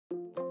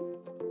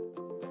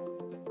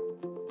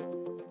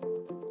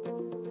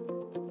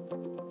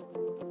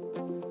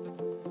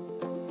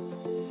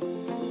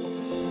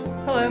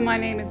Hello, my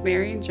name is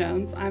Marion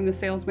Jones. I'm the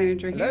sales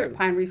manager here at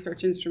Pine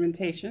Research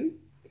Instrumentation.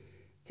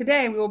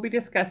 Today we will be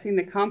discussing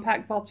the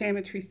Compact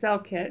Voltammetry Cell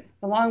Kit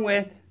along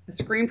with the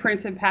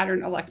Screen-Printed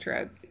pattern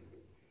electrodes.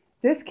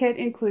 This kit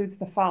includes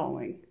the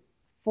following: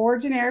 4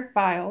 generic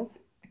vials,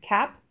 a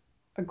cap,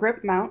 a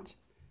grip mount,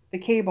 the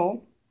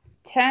cable,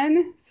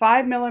 10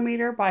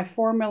 5mm by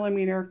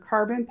 4mm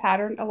carbon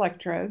pattern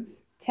electrodes,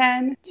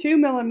 10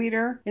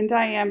 2mm in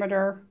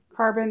diameter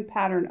carbon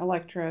pattern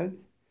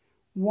electrodes,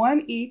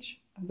 1 each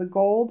of the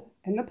gold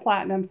and the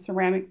platinum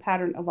ceramic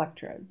pattern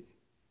electrodes.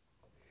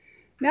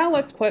 Now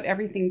let's put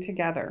everything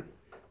together.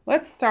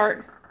 Let's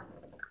start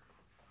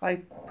by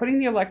putting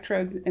the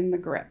electrodes in the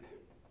grip.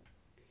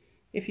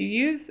 If you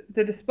use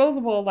the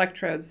disposable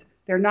electrodes,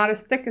 they're not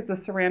as thick as the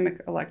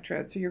ceramic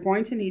electrodes, so you're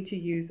going to need to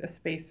use a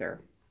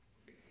spacer.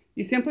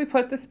 You simply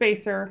put the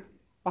spacer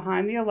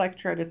behind the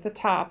electrode at the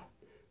top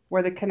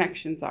where the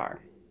connections are.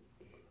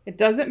 It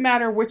doesn't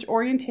matter which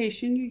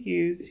orientation you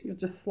use, you'll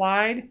just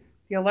slide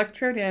the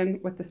electrode in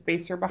with the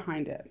spacer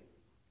behind it.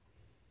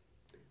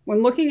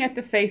 When looking at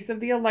the face of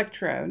the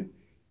electrode,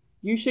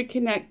 you should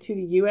connect to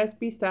the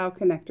USB style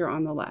connector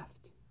on the left.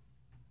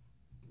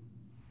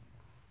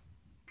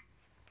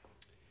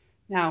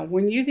 Now,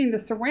 when using the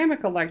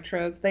ceramic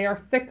electrodes, they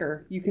are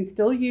thicker. You can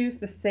still use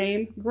the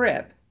same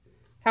grip.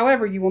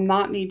 However, you will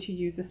not need to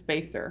use a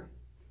spacer.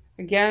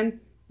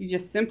 Again, you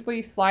just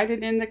simply slide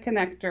it in the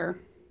connector.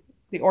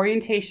 The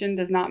orientation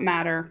does not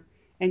matter,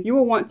 and you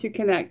will want to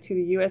connect to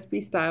the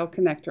USB style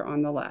connector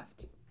on the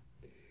left.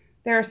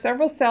 There are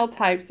several cell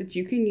types that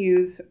you can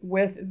use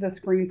with the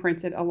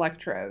screen-printed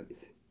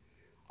electrodes.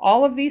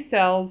 All of these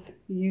cells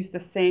use the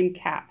same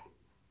cap,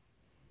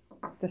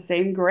 the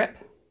same grip,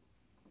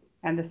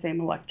 and the same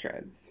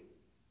electrodes.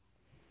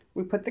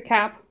 We put the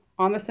cap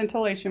on the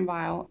scintillation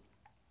vial,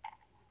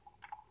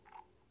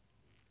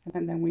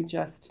 and then we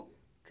just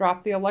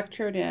drop the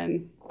electrode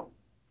in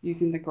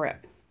using the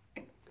grip.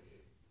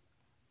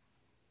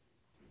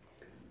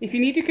 If you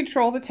need to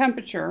control the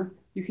temperature,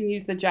 you can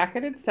use the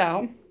jacketed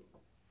cell.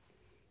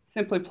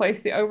 Simply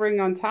place the O-ring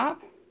on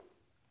top,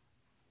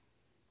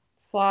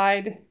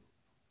 slide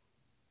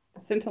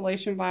the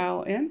scintillation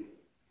vial in,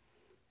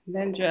 and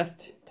then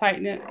just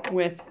tighten it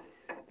with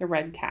the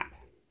red cap.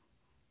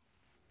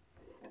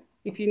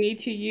 If you need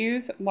to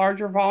use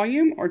larger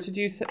volume or to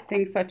do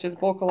things such as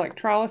bulk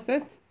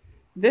electrolysis,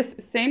 this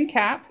same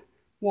cap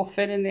will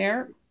fit in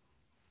there.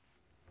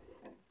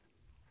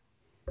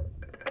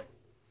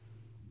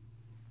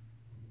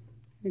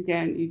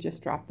 Again, you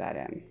just drop that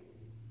in.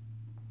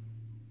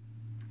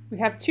 We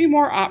have 2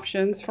 more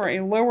options for a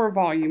lower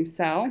volume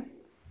cell.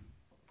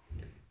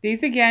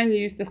 These again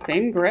use the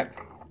same grip.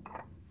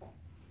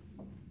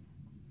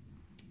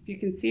 You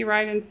can see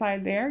right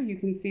inside there, you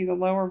can see the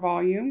lower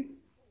volume.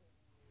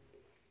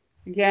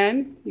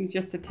 Again, you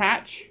just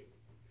attach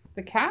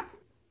the cap.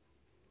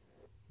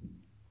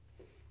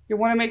 You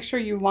want to make sure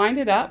you line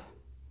it up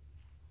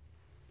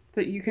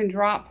so that you can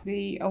drop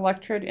the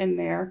electrode in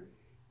there.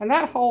 And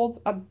that holds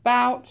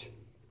about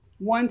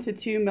 1 to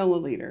 2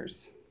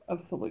 milliliters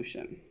of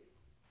solution.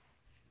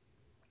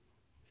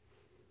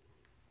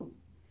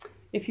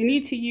 If you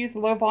need to use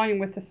low volume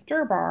with the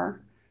stir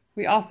bar,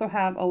 we also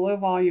have a low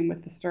volume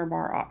with the stir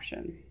bar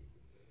option.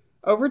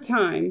 Over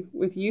time,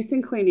 with use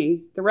and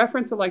cleaning, the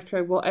reference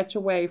electrode will etch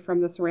away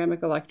from the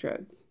ceramic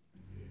electrodes.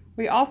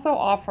 We also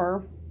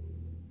offer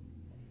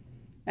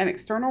an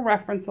external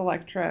reference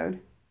electrode,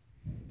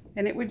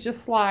 and it would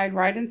just slide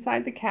right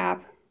inside the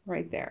cap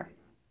right there.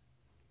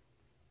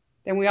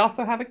 Then we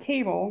also have a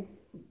cable.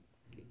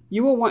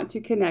 You will want to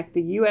connect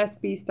the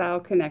USB style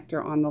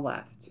connector on the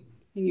left.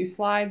 And you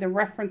slide the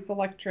reference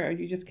electrode,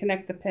 you just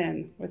connect the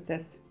pin with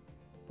this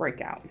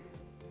breakout.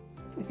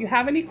 If you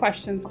have any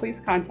questions, please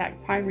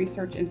contact Pine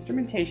Research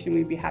Instrumentation.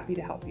 We'd be happy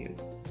to help you.